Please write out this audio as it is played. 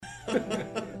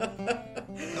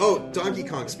Oh, Donkey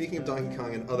Kong. Speaking of Donkey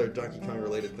Kong and other Donkey Kong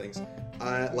related things,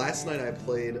 last night I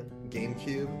played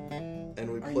GameCube, and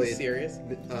we Are you played serious?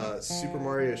 Super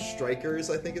Mario Strikers,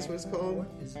 I think is what it's called.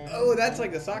 Oh, that's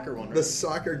like the soccer one, right? The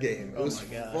soccer game. It Oh was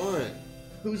my gosh. fun.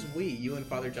 Who's we? You and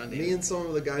Father John Davis? Me and some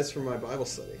of the guys from my Bible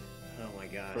study Oh my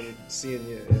gosh. from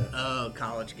CNU. Yeah. Oh,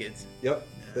 college kids. Yep.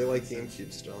 They like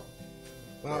GameCube still.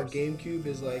 Wow, GameCube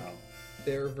is like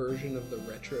their version of the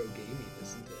retro gaming,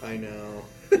 isn't it? I know.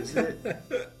 Is it?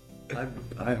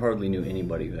 I hardly knew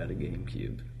anybody who had a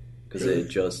GameCube because it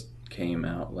just came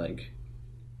out like,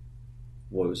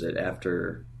 what was it,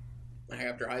 after? Like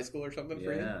after high school or something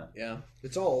for you? Yeah. Yeah,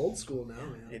 It's all old school now,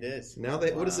 man. it is. Now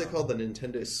what is it called? The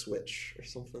Nintendo Switch or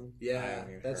something? I Yeah, haven't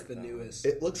even that's heard the that newest.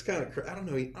 It looks kind of. I don't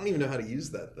know. I don't even know how to use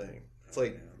that thing. It's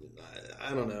like,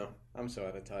 I don't know. I'm so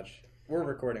out of touch. We're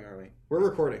recording, aren't we? We're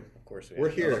recording. Of course we are. We're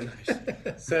here.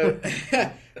 So,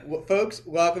 folks,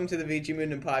 welcome to the Vici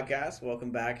Munden podcast.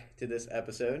 Welcome back to this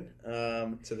episode.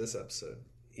 To this episode.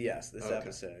 Yes, this Okay.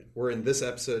 episode. We're in this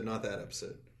episode, not that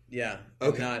episode. Yeah.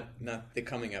 Okay. Not the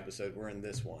coming episode. We're in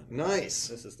this one. Nice.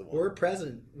 This is the one. We're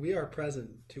present. We are present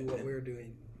to what we're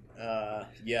doing.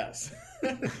 Yes.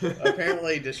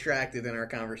 Apparently distracted in our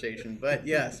conversation, but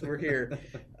yes, we're here.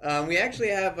 We actually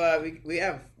have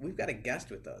we've got a guest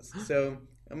with us. So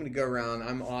I'm going to go around.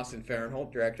 I'm Austin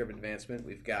Fahrenholt, Director of Advancement.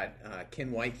 We've got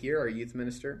Ken White here, our youth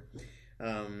minister,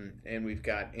 and we've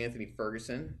got Anthony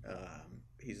Ferguson.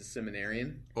 He's a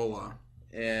seminarian, Hola.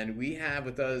 and we have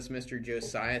with us Mr.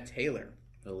 Josiah Taylor.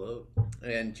 Hello.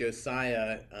 And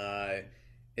Josiah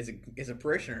is a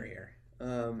parishioner here.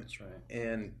 That's right.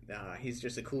 And he's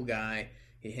just a cool guy.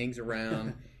 He hangs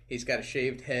around. He's got a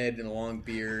shaved head and a long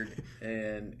beard,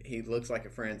 and he looks like a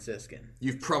Franciscan.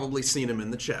 You've probably seen him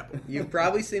in the chapel You've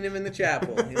probably seen him in the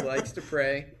chapel. He likes to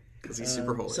pray. because he's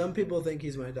super holy. Some people think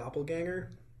he's my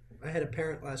doppelganger. I had a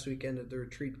parent last weekend at the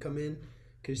retreat come in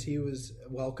because he was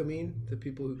welcoming the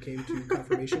people who came to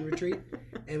confirmation retreat.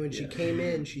 And when she came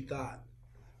in, she thought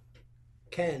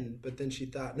Ken, but then she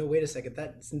thought, no, wait a second,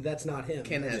 that's not him.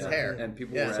 Ken That's has not hair. him. And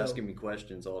people Yeah. were So- asking me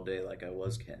questions all day like I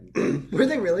was Ken. Were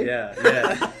they really? Yeah.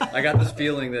 I got this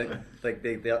feeling that like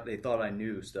they thought I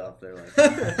knew stuff. They're like,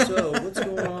 so what's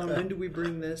going on? When do we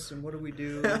bring this? And what do we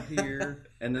do here?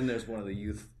 And then there's one of the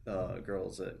youth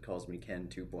girls that calls me Ken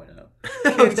 2.0.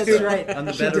 Oh, that's right. I'm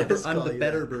the She better. does I'm call the you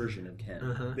better that. version of Ken.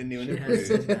 Uh-huh. The new and She has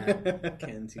improved that.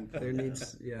 Ken 2.0. There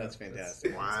needs, yeah. That's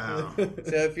fantastic. Wow.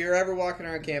 So if you're ever walking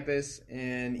around campus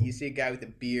and you see a guy with a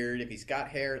beard, if he's got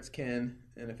hair, it's Ken,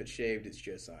 and if it's shaved, it's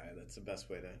Josiah. That's the best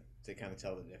way to kind of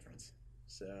tell the difference.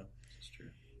 So That's true.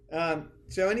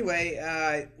 So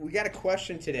anyway, we got a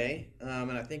question today,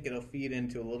 and I think it'll feed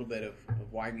into a little bit of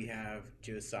why we have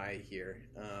Josiah here.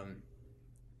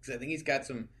 Because I think he's got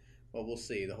some, well, we'll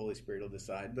see. The Holy Spirit will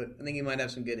decide. But I think he might have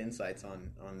some good insights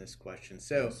on this question.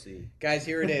 So, We'll see. guys,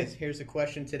 here it is. Here's the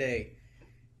question today.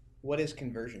 What is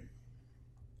conversion?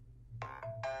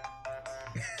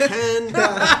 Ken,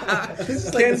 This is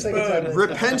like the Ken's second phone. time.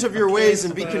 repent of your ways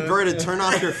and be converted. Turn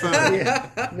off your phone. Yeah,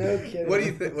 no kidding. What do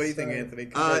you think? What do you think, Sorry. Anthony?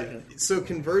 Conversion. So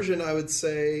conversion, I would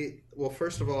say, well,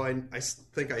 first of all, I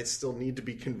think I still need to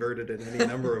be converted in any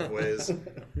number of ways.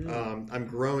 I'm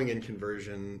growing in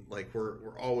conversion. Like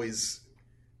we're always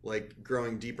like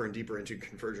growing deeper and deeper into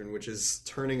conversion, which is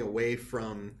turning away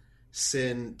from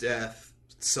sin, death,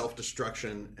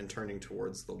 self-destruction, and turning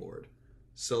towards the Lord.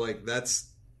 So like that's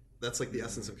like the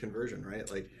essence of conversion, right?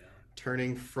 Like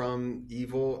turning from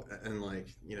evil and like,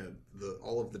 you know,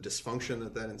 all of the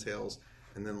dysfunction that entails,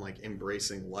 and then like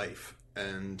embracing life.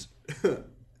 And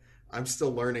I'm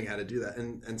still learning how to do that.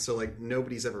 And so like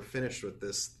nobody's ever finished with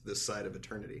this side of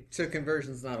eternity. So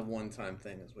conversion's not a one-time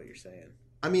thing, is what you're saying.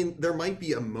 I mean, there might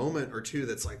be a moment or two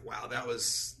that's like, wow, that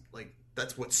was like,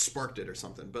 that's what sparked it or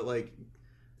something. But like,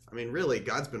 I mean, really,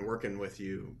 God's been working with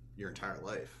you your entire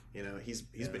life. You know, he's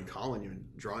been calling you and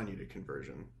drawing you to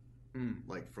conversion,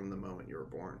 like from the moment you were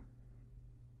born,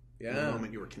 from the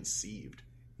moment you were conceived.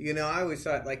 You know, I always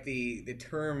thought like the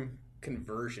term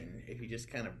conversion, if you just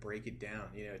kind of break it down,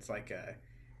 you know, it's like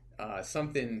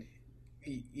something.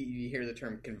 You hear the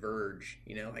term converge,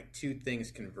 you know, like two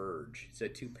things converge, so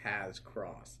two paths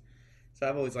cross. So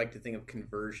I've always liked to think of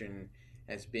conversion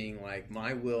as being like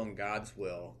my will and God's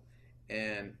will,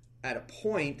 and at a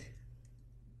point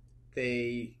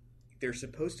they're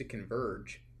supposed to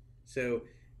converge, so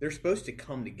they're supposed to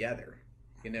come together,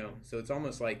 you know. So it's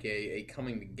almost like a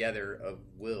coming together of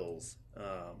wills,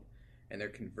 and they're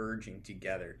converging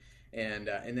together, and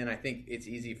then I think it's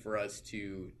easy for us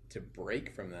to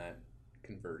break from that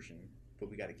conversion, but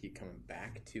we got to keep coming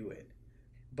back to it.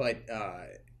 But I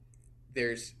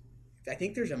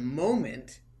think there's a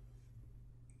moment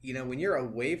you know, when you're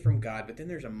away from God, but then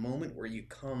there's a moment where you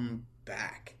come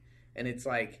back, and it's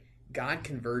like God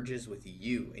converges with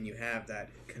you, and you have that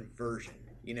conversion,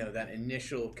 you know, that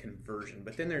initial conversion.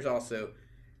 But then there's also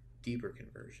deeper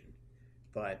conversion.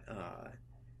 But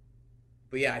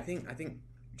yeah, I think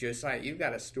Josiah, you've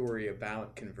got a story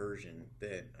about conversion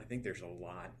that I think there's a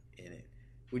lot in it.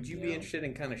 Would you be interested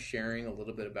in kind of sharing a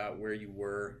little bit about where you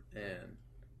were and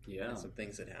some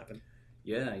things that happened?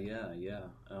 Yeah.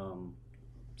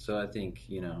 So I think,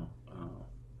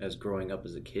 as growing up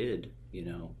as a kid,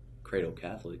 cradle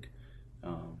Catholic,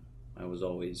 I was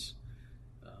always,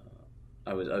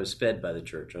 I was fed by the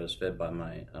church. I was fed by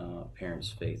my parents'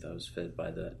 faith. I was fed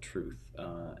by that truth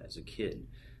as a kid,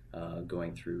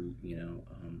 going through,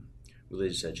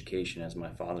 religious education, as my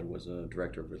father was a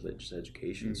director of religious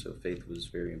education. So faith was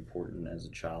very important as a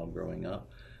child growing up.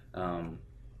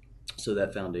 So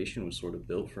that foundation was sort of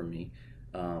built for me.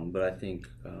 But I think,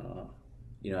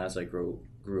 as I grew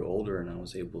older and I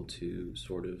was able to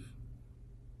sort of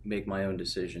make my own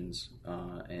decisions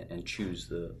and choose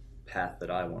the path that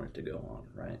I wanted to go on,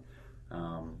 right?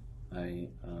 I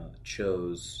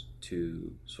chose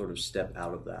to sort of step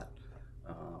out of that,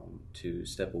 to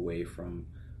step away from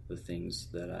the things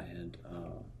that I had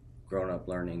grown up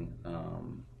learning,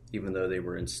 even though they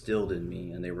were instilled in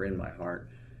me and they were in my heart.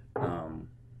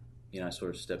 I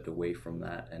sort of stepped away from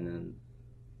that, and then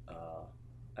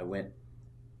I went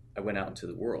out into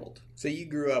the world. So you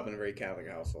grew up in a very Catholic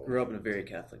household. Grew up in a very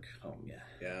Catholic home,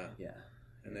 yeah.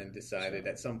 And then decided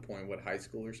at some point, high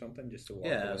school or something, just to walk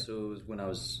away? So it was when I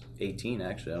was 18,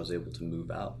 actually, I was able to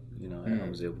move out. I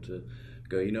was able to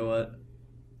go, you know what,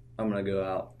 I'm going to go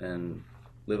out and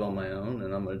live on my own,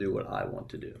 and I'm going to do what I want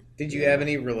to do. Did you have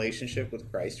any relationship with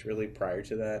Christ really prior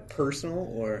to that? Personal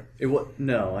or?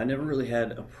 No, I never really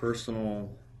had a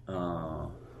personal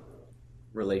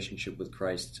relationship with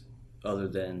Christ other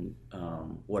than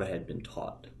what I had been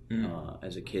taught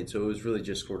as a kid. So it was really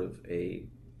just sort of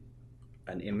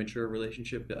an immature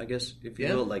relationship, I guess, if you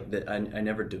will. Like that, I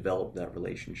never developed that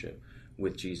relationship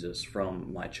with Jesus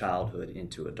from my childhood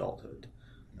into adulthood.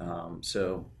 Because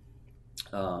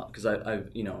I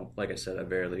like I said, I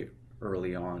very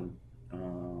early on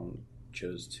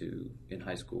chose to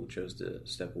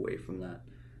step away from that,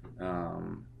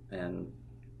 and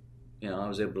I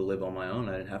was able to live on my own.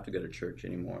 I didn't have to go to church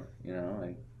anymore.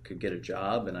 I could get a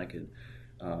job and I could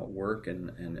work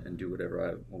and do whatever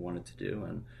I wanted to do,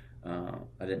 and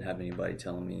I didn't have anybody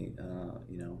telling me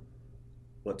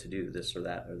what to do, this or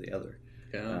that or the other.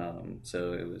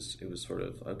 So it was sort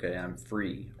of, okay, I'm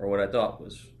free, or what I thought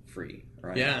was free,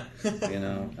 right? Yeah.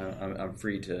 I'm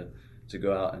free to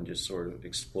go out and just sort of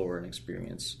explore and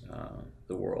experience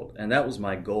the world. And that was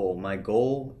my goal. My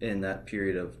goal in that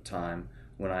period of time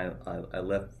when I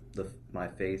left my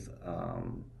faith,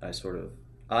 I sort of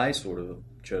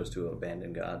chose to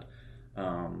abandon God,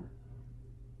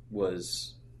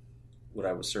 was what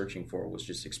I was searching for was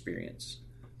just experience.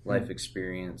 Life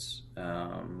experience.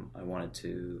 I wanted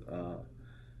to,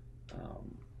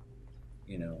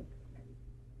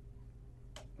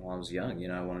 while I was young,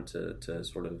 I wanted to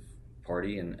sort of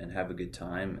party and have a good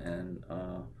time. And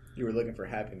you were looking for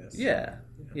happiness. Yeah,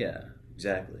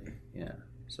 exactly. Yeah.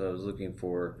 So I was looking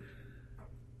for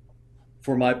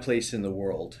my place in the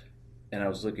world, and I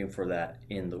was looking for that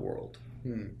in the world,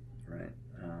 right?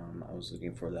 I was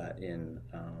looking for that in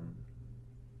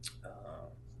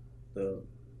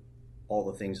all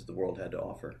the things that the world had to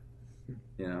offer,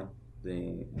 the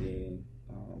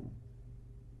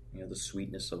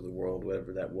sweetness of the world,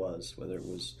 whatever that was, whether it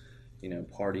was,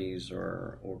 parties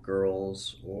or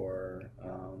girls or,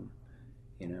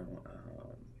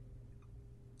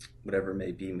 whatever it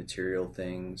may be, material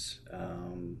things,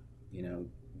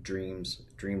 dreams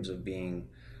of being,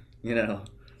 a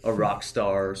rock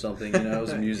star or something, I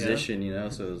was a musician,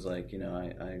 so it was like,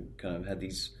 I kind of had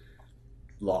these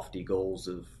lofty goals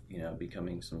of,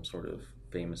 becoming some sort of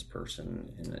famous person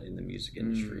in the music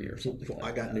industry or something. Well,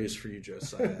 like I got that. news for you,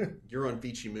 Josiah. You're on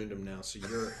Vici Mundum now, so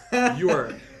you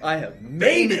are. I have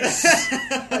made it.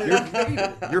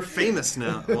 You're famous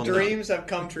now. Well, Dreams have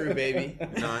come true, baby.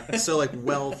 not so like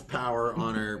wealth, power,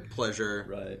 honor, pleasure.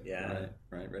 Right. Yeah.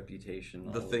 Right.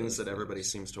 Reputation. The all things those that everybody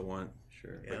things. seems to want,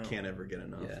 Sure. but can't ever get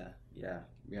enough. Yeah.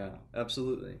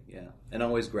 Absolutely. Yeah. And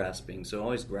always grasping. So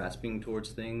always grasping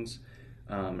towards things.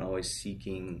 Always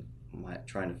seeking,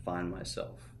 trying to find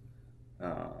myself,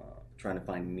 trying to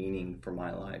find meaning for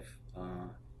my life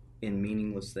in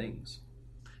meaningless things.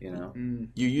 You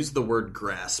use the word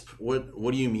grasp. What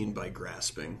do you mean by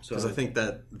grasping? Because I think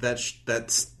that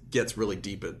gets really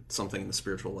deep at something in the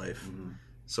spiritual life. Mm-hmm.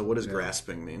 So what does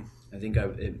grasping mean? I think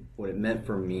what it meant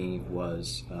for me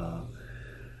was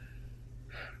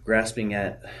grasping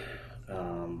at,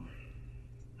 I've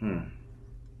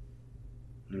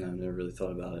never really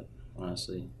thought about it,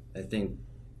 honestly. I think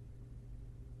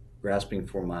grasping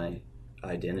for my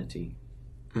identity,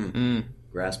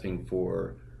 grasping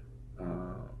for,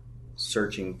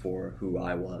 searching for who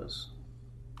I was.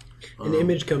 An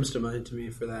image comes to mind to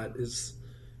me for that is,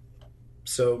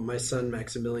 so my son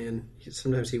Maximilian,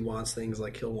 sometimes he wants things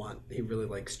like he really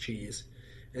likes cheese.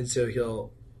 And so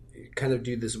he'll kind of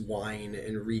do this whine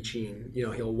and reaching,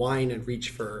 he'll whine and reach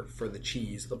for the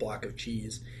cheese, the block of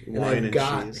cheese.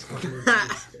 Cheese.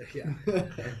 Yeah.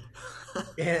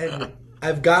 And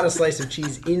I've got a slice of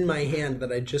cheese in my hand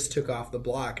that I just took off the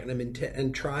block, and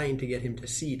I'm trying to get him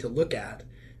to look at,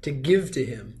 to give to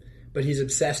him. But he's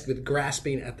obsessed with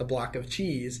grasping at the block of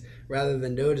cheese rather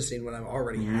than noticing what I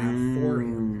already have for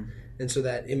him. And so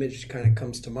that image kind of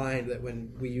comes to mind, that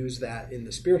when we use that in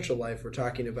the spiritual life, we're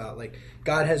talking about like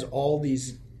God has all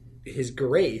these, his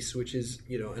grace, which is,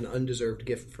 an undeserved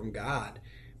gift from God,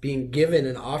 being given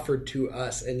and offered to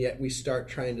us, and yet we start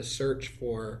trying to search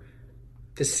for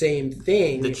the same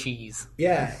thing. The cheese.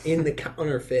 Yeah, in the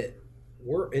counterfeit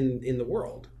in the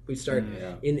world. We start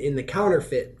in the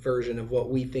counterfeit version of what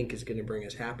we think is going to bring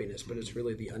us happiness, but it's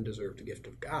really the undeserved gift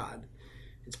of God.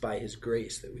 It's by his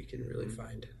grace that we can really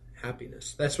find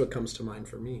happiness. That's what comes to mind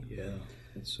for me. Yeah,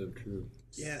 that's so true.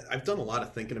 Yeah, I've done a lot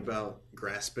of thinking about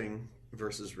grasping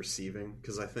versus receiving,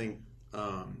 because I think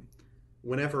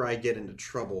whenever I get into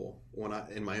trouble,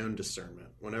 in my own discernment,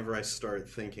 whenever I start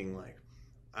thinking like,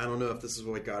 I don't know if this is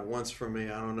what God wants from me,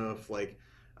 I don't know if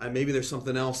maybe there's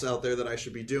something else out there that I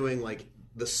should be doing, like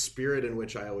the spirit in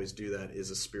which I always do that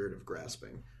is a spirit of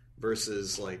grasping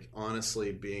versus like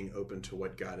honestly being open to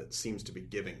what God seems to be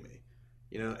giving me,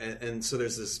 and so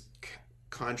there's this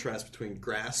contrast between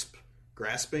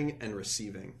grasping and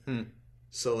receiving.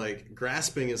 So like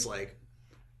grasping is like,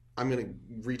 I'm going to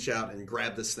reach out and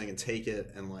grab this thing and take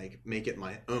it and like make it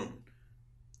my own.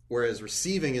 Whereas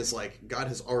receiving is like, God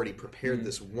has already prepared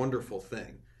this wonderful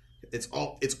thing. It's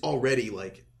already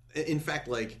like, in fact,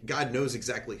 like God knows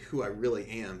exactly who I really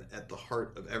am at the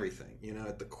heart of everything,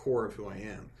 at the core of who I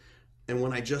am. And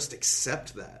when I just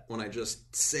accept that, when I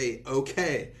just say,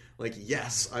 okay, like,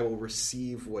 yes, I will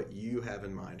receive what you have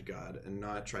in mind, God, and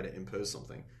not try to impose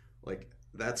something, like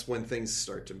that's when things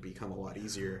start to become a lot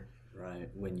easier. Right,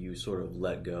 when you sort of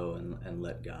let go and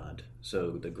let God.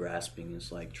 So the grasping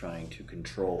is like trying to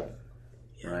control,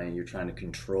 right? You're trying to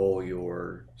control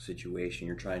your situation.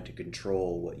 You're trying to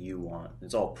control what you want.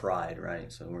 It's all pride,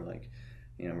 right? So we're like,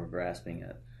 we're grasping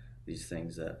at these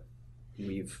things that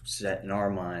we've set in our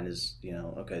mind as,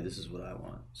 okay, this is what I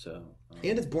want. So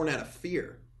and it's born out of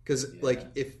fear, because like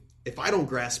if I don't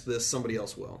grasp this, somebody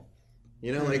else will.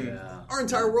 Our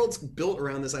entire world's built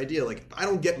around this idea. Like, if I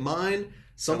don't get mine,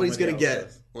 somebody's going to get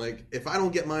it. Like, if I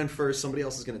don't get mine first, somebody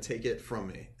else is going to take it from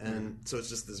me. And so it's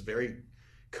just this very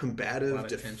combative,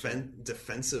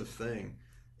 defensive thing,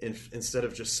 instead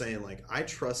of just saying, like, I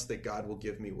trust that God will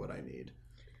give me what I need.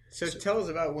 So tell us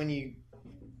about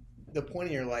the point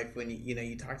in your life when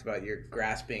you talked about your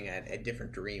grasping at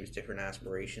different dreams, different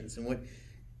aspirations, and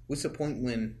what's the point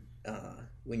when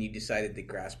you decided that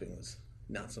grasping was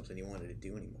not something you wanted to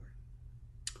do anymore?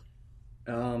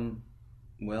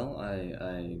 Well,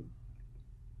 I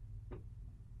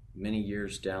many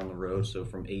years down the road, so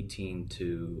from 18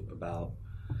 to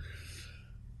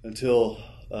until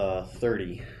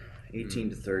 30, 18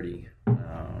 to 30.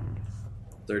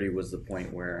 30 was the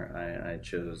point where I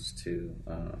chose to,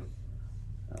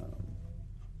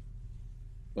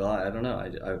 I don't know,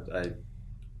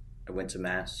 I went to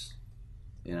Mass.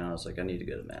 I was like, I need to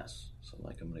go to Mass. So I'm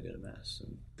like, I'm going to go to Mass.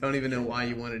 And don't even know why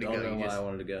you wanted to go. Don't know why I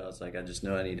wanted to go. It's like, I just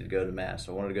know I needed to go to Mass.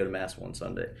 I wanted to go to Mass one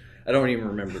Sunday. I don't even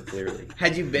remember clearly.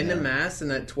 Had you been to Mass in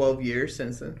that 12 years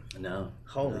since then? No.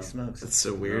 Holy smokes. That's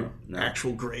so weird. No.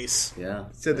 Actual grace. Yeah.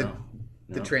 So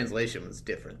the translation was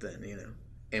different then,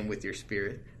 and with your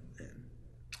spirit.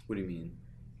 What do you mean?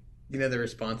 The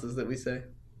responses that we say?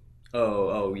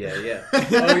 Oh yeah.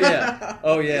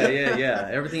 Oh yeah.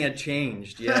 Everything had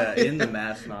changed. Yeah, in the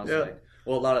Mass, and I was like,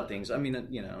 well, a lot of things. I mean,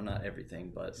 not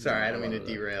everything, but sorry, I don't mean to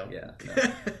derail. Yeah,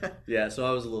 no. Yeah. So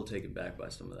I was a little taken back by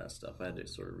some of that stuff. I had to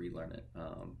sort of relearn it.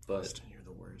 But you're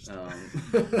the worst.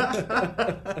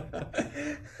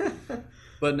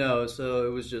 But no. So it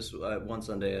was just one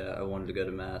Sunday I wanted to go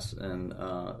to Mass, and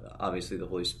obviously the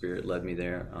Holy Spirit led me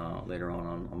there. Later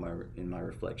on in my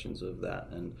reflections of that,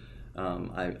 and.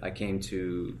 I came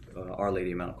to Our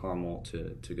Lady of Mount Carmel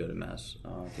to go to Mass.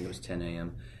 I think it was 10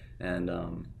 a.m. And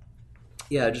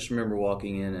I just remember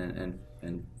walking in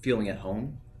and feeling at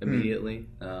home immediately.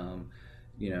 Some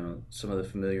of the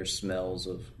familiar smells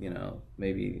of,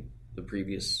 maybe the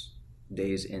previous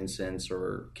day's incense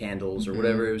or candles or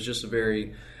whatever. It was just a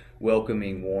very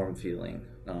welcoming, warm feeling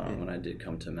when I did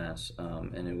come to Mass.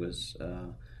 And it was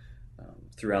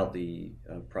throughout the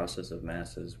process of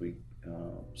Mass as we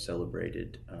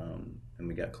celebrated and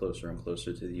we got closer and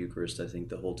closer to the Eucharist. I think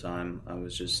the whole time I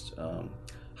was just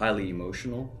highly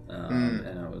emotional,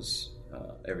 and I was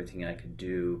everything I could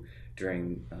do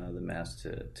during the Mass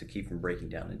to keep from breaking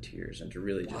down in tears and to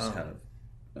really just kind of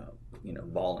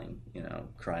bawling,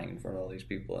 crying in front of all these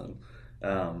people.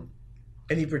 And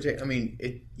any particular? I mean,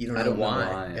 you don't know I don't why.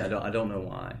 know why. Yeah. I don't know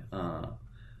why.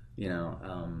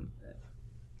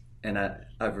 And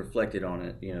I've reflected on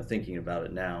it, thinking about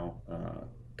it now, a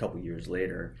couple years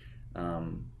later,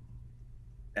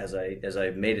 as I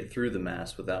made it through the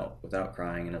Mass without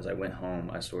crying, and as I went home,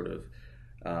 I sort of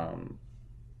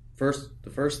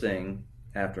the first thing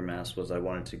after Mass was I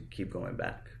wanted to keep going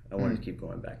back. I wanted to keep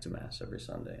going back to Mass every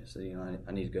Sunday. So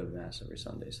I need to go to Mass every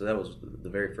Sunday. So that was the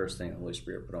very first thing the Holy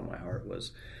Spirit put on my heart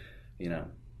was,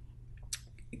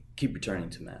 keep returning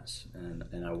to Mass,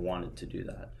 and I wanted to do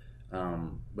that.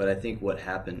 But I think what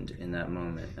happened in that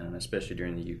moment, and especially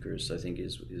during the Eucharist, I think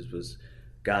was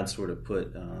God sort of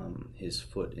put His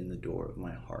foot in the door of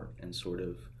my heart and sort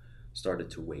of started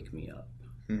to wake me up,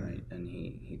 right? And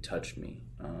He touched me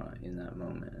in that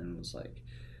moment and was like,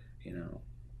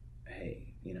 hey,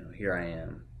 here I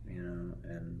am,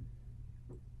 and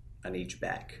I need you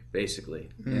back, basically,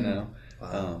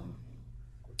 Wow.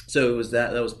 So it was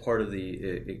that was part of the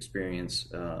experience,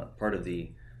 part of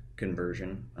the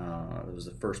conversion. It was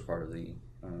the first part of the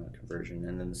conversion,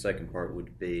 and then the second part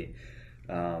would be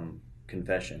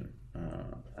confession.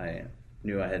 I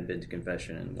knew I hadn't been to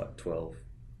confession in 12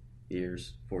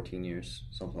 years, 14 years,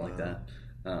 something like that.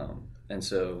 And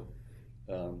so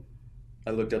I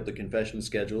looked up the confession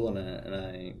schedule, and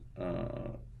I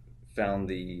found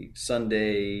the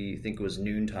Sunday, I think it was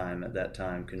noontime at that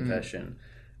time, confession.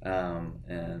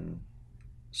 And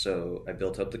so I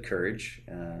built up the courage,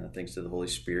 thanks to the Holy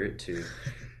Spirit, to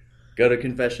go to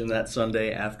confession that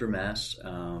Sunday after Mass.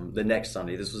 The next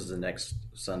Sunday, this was the next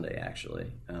Sunday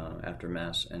actually, after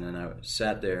Mass, and then I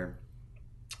sat there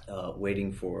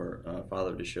waiting for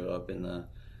Father to show up in the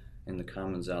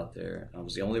commons out there. I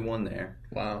was the only one there.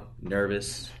 Wow.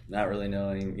 Nervous, not really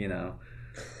knowing, I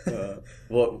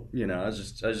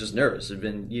was just nervous. It had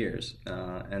been years,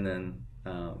 and then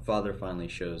Father finally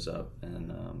shows up,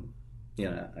 and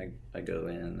I go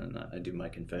in and I do my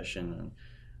confession,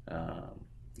 and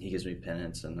he gives me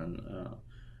penance, and then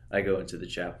I go into the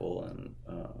chapel and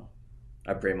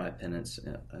I pray my penance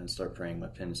and start praying my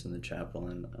penance in the chapel,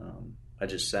 and I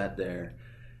just sat there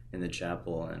in the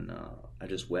chapel and I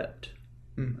just wept.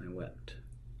 I wept.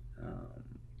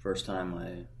 First time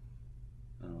I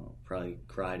probably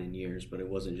cried in years, but it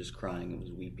wasn't just crying; it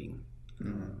was weeping,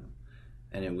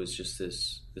 and it was just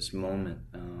this moment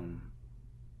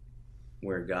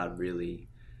where God really,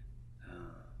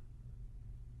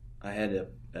 I had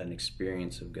an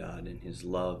experience of God in His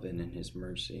love and in His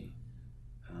mercy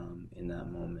in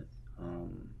that moment,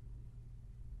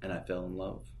 and I fell in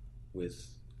love with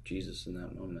Jesus in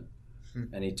that moment,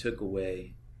 and He took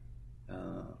away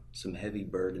some heavy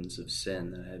burdens of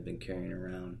sin that I had been carrying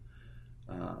around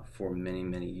for many,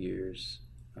 many years,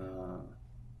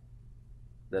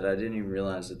 that I didn't even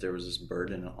realize that there was this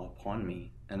burden upon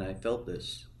me, and I felt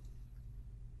this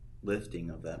lifting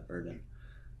of that burden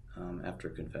after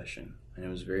confession, and it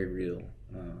was a very real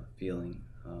feeling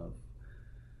of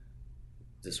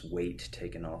this weight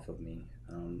taken off of me.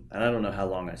 And I don't know how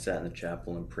long I sat in the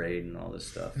chapel and prayed and all this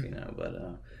stuff,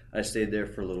 but I stayed there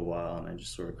for a little while, and I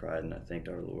just sort of cried and I thanked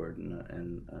our Lord,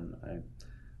 and I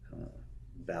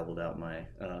babbled out my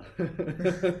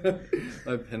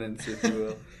my penance, if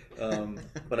you will.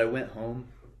 But I went home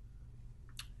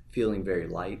feeling very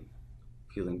light,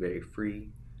 feeling very free,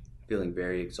 feeling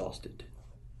very exhausted.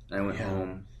 And I went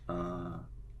home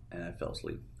and I fell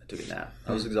asleep. I took a nap.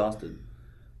 I was exhausted,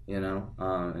 and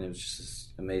it was just this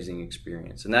amazing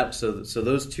experience. And that so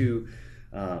those two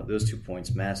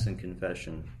points, Mass and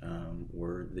confession,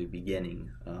 were the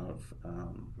beginning of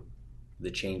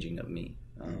the changing of me.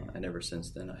 And ever since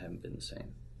then, I haven't been the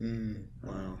same.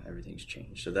 Wow, everything's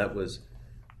changed. So that was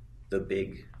the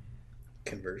big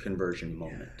conversion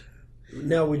moment.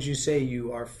 Now, would you say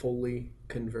you are fully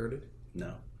converted?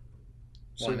 No.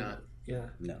 Why not? Yeah.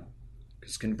 No.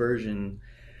 Because conversion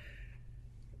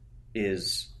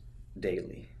is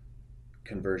daily.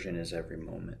 Conversion is every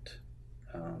moment.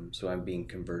 So I'm being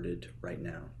converted right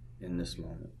now, in this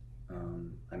moment.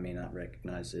 I may not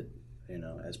recognize it,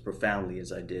 as profoundly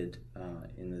as I did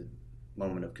in the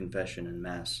moment of confession and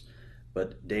Mass,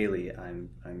 but daily I'm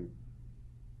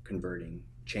converting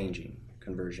changing.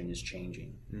 Conversion is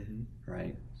changing,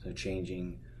 right? So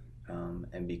changing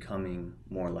and becoming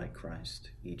more like Christ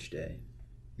each day,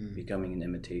 becoming an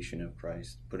imitation of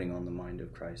Christ, putting on the mind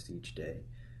of Christ each day.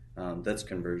 That's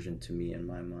conversion to me in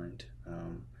my mind,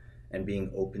 and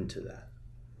being open to that.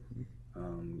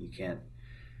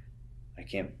 I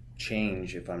can't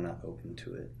change if I'm not open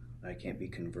to it. I can't be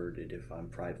converted if I'm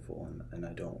prideful and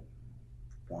I don't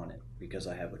want it, because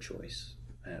I have a choice.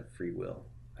 I have free will.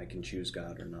 I can choose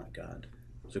God or not God.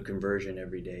 So conversion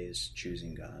every day is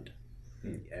choosing God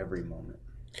in every moment.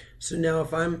 So now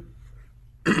if I'm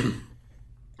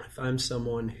if I'm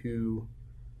someone who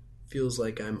feels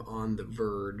like I'm on the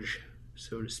verge,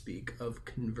 so to speak, of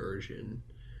conversion,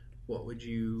 what would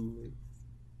you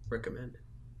recommend?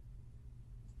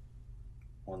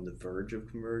 On the verge of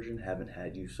conversion,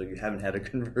 so you haven't had a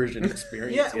conversion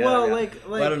experience Yeah, yet. well, Yeah. like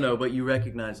Well, I don't know, but you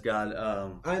recognize God.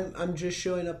 I'm just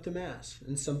showing up to mass,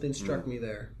 and something struck me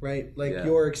there, right? Like Yeah.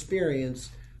 your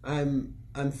experience, I'm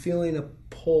feeling a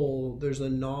pull. There's a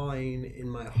gnawing in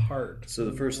my heart. So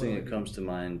the first thing that comes to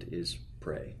mind is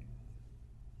prayer.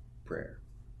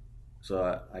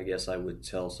 So I guess I would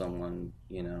tell someone,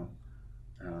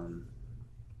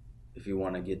 if you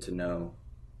want to get to know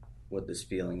what this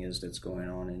feeling is that's going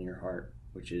on in your heart,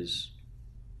 which is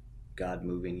God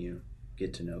moving you,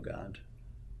 get to know God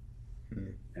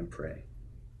and pray.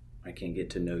 I can't get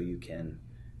to know you, Ken,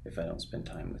 if I don't spend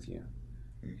time with you.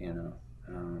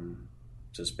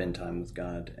 So spend time with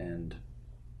God and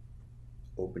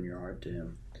open your heart to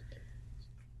Him.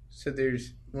 So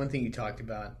there's one thing you talked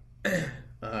about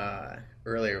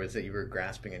earlier, was that you were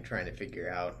grasping and trying to figure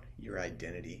out your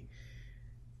identity.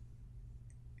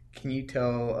 Can you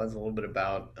tell us a little bit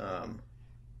about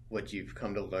what you've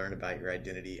come to learn about your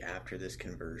identity after this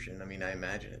conversion? I mean, I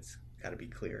imagine it's got to be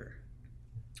clear.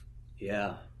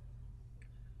 Yeah.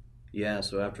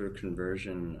 So after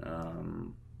conversion,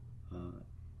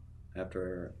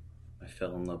 after I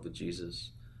fell in love with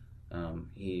Jesus,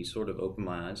 He sort of opened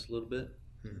my eyes a little bit,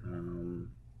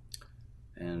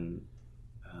 and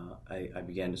I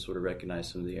began to sort of recognize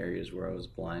some of the areas where I was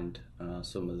blind,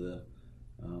 some of the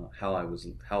how I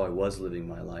was living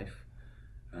my life,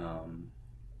 and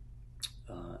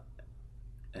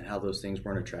how those things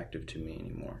weren't attractive to me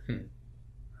anymore.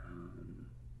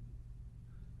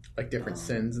 Like different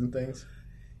sins and things?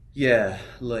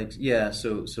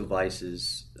 So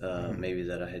vices, maybe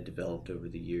that I had developed over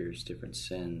the years, different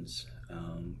sins,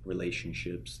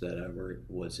 relationships that I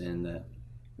was in that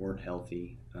weren't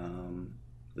healthy,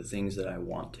 the things that I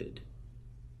wanted.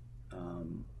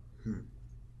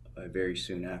 I very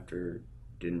soon after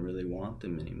didn't really want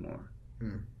them anymore.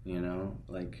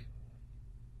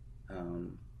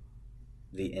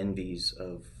 The envies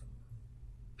of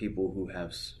people who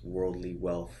have worldly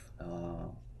wealth,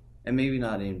 and maybe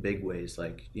not in big ways,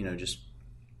 just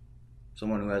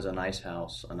someone who has a nice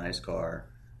house, a nice car,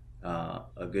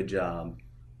 a good job,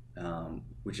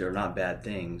 which are not bad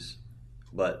things,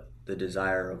 but the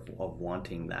desire of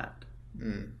wanting that,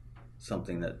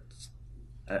 something that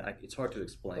it's hard to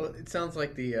explain. Well, it sounds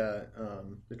like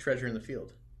the treasure in the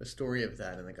field, the story of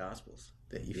that in the Gospels,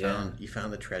 that you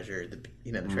found the treasure, the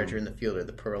treasure in the field, or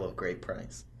the pearl of great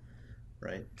price,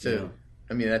 right? So,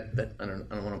 I mean, that I don't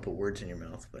want to put words in your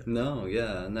mouth, but no,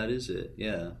 yeah, and that is it.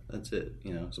 Yeah, that's it. I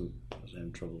was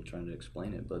having trouble trying to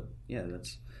explain it, but yeah,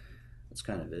 that's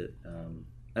kind of it. And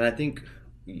I think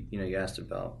you asked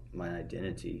about my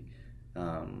identity.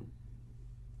 I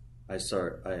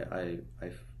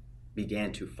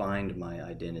began to find my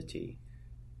identity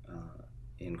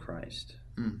in Christ,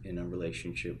 in a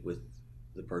relationship with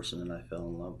the person that I fell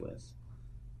in love with,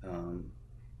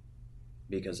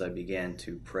 because I began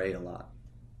to pray a lot.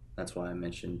 That's why I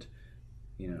mentioned,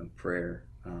 prayer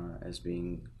as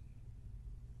being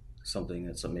something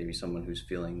that's maybe someone who's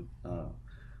feeling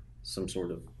some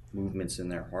sort of movements in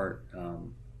their heart,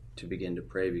 to begin to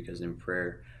pray, because in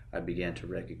prayer I began to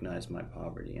recognize my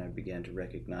poverty. I began to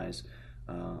recognize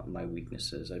my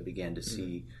weaknesses. I began to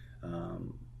see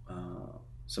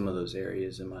some of those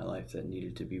areas in my life that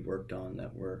needed to be worked on,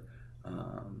 that were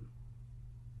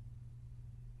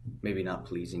maybe not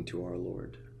pleasing to our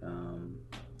Lord.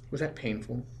 was that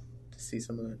painful to see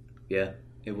some of that? Yeah,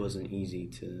 it wasn't easy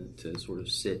to sort of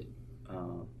sit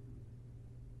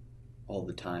all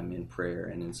the time in prayer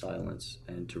and in silence,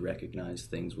 and to recognize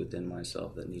things within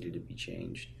myself that needed to be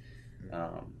changed,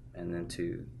 and then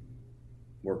to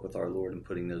work with our Lord in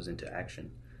putting those into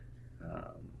action,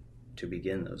 to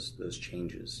begin those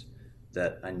changes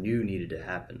that I knew needed to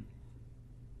happen.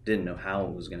 Didn't know how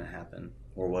it was going to happen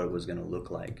or what it was going to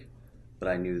look like, but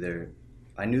I knew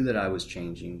that I was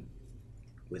changing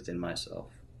within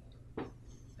myself,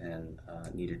 and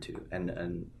and needed to,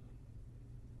 and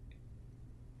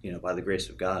by the grace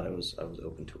of God, I was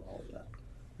open to all of that.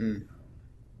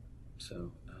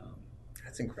 So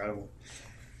that's incredible.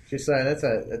 Just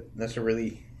that's a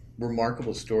really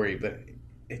remarkable story, but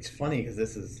it's funny because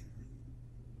this is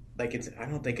I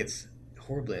don't think it's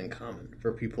horribly uncommon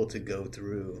for people to go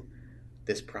through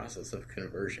this process of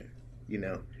conversion.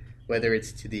 Whether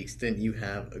it's to the extent you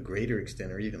have, a greater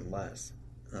extent, or even less.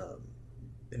 I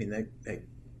mean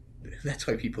that's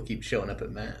why people keep showing up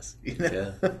at Mass.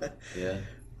 Yeah.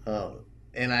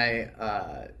 And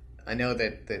I know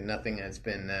that nothing has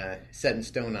been set in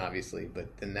stone, obviously,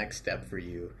 but the next step for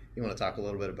you want to talk a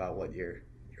little bit about what you're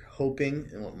hoping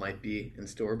and what might be in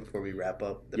store before we wrap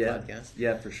up the podcast?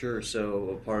 Yeah, for sure.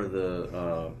 So a part of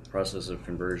the process of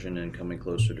conversion and coming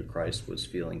closer to Christ was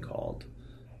feeling called.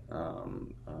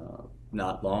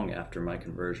 Not long after my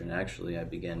conversion, actually, I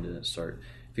began to start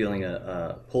feeling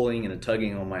a pulling and a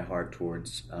tugging on my heart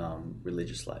towards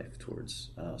religious life,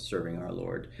 towards serving our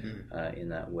Lord in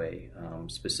that way.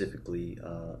 Specifically,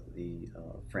 the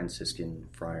Franciscan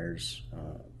friars'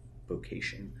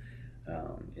 vocation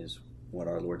is what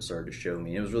our Lord started to show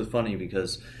me. It was really funny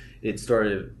because it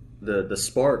started. The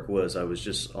spark was I was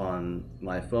just on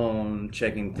my phone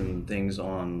checking some things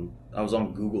on. I was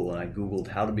on Google and I Googled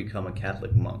how to become a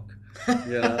Catholic monk.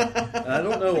 I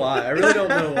don't know why. I really don't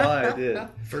know why I did.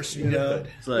 First,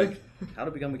 it's like how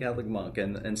to become a Catholic monk,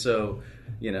 and so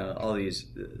all these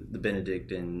the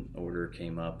Benedictine order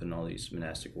came up and all these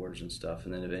monastic orders and stuff,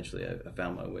 and then eventually I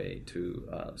found my way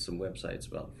to some websites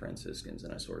about the Franciscans,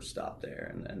 and I sort of stopped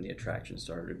there, and the attraction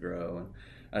started to grow, and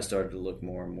I started to look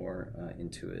more and more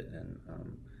into it, and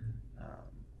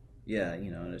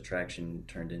an attraction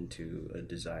turned into a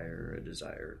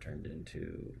desire turned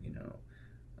into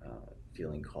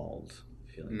feeling called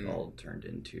turned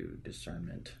into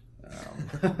discernment,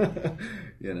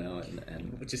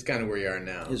 and which is kind of where you are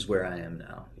now. Is where I am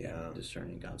now. Yeah,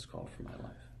 discerning God's call for my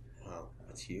life. Wow,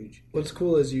 that's huge. What's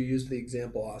cool is you used the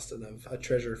example, Austin, of a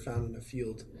treasure found in a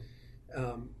field,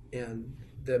 and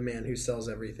the man who sells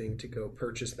everything to go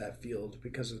purchase that field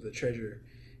because of the treasure.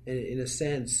 And in a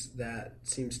sense, that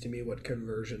seems to me what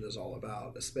conversion is all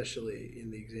about, especially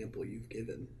in the example you've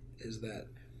given, is that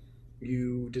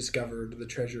you discovered the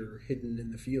treasure hidden in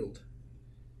the field.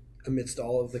 Amidst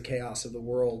all of the chaos of the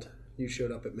world, you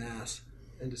showed up at Mass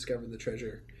and discovered the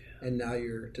treasure. And now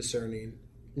you're discerning,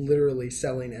 literally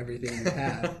selling everything you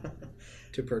had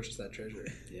to purchase that treasure.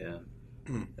 Yeah.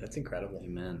 That's incredible.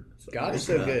 Amen. God is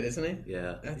so good, isn't he?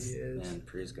 Yeah. He is. Man,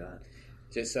 praise God.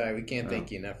 Just we can't thank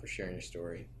you enough for sharing your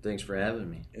story. Thanks for having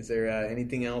me. Is there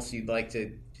anything else you'd like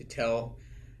to tell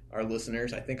our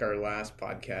listeners? I think our last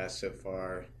podcast so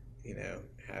far,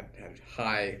 had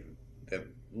high the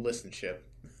listenership.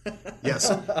 Yes,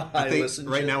 I think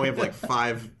right now we have like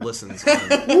 5 listens.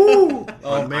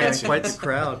 Oh man, quite the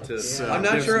crowd! I'm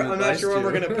not sure when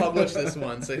we're going to publish this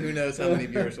one, so who knows how many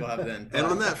viewers we'll have then. And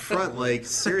on that front,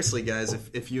 seriously, guys,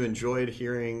 if you enjoyed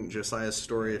hearing Josiah's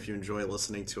story, if you enjoy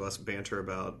listening to us banter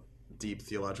about deep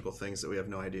theological things that we have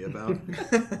no idea about,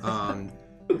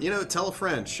 tell a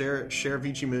friend, share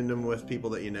Vici Mundum with people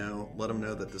that you know. Let them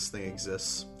know that this thing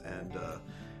exists,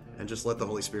 and just let the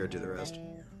Holy Spirit do the rest.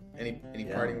 Any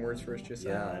parting words for us,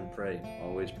 Josiah? Yeah, and pray.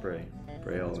 Always pray.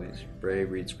 Pray always. Pray,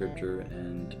 read Scripture,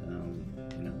 and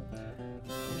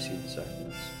receive the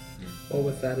sacraments. Well,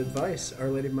 with that advice, Our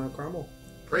Lady of Mount Carmel,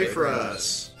 pray for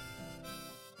us.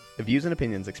 The views and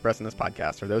opinions expressed in this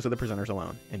podcast are those of the presenters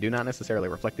alone and do not necessarily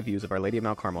reflect the views of Our Lady of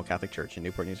Mount Carmel Catholic Church in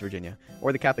Newport News, Virginia,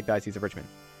 or the Catholic Diocese of Richmond.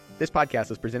 This podcast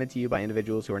is presented to you by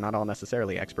individuals who are not all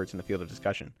necessarily experts in the field of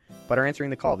discussion, but are answering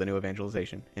the call to new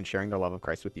evangelization and sharing their love of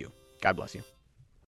Christ with you. God bless you.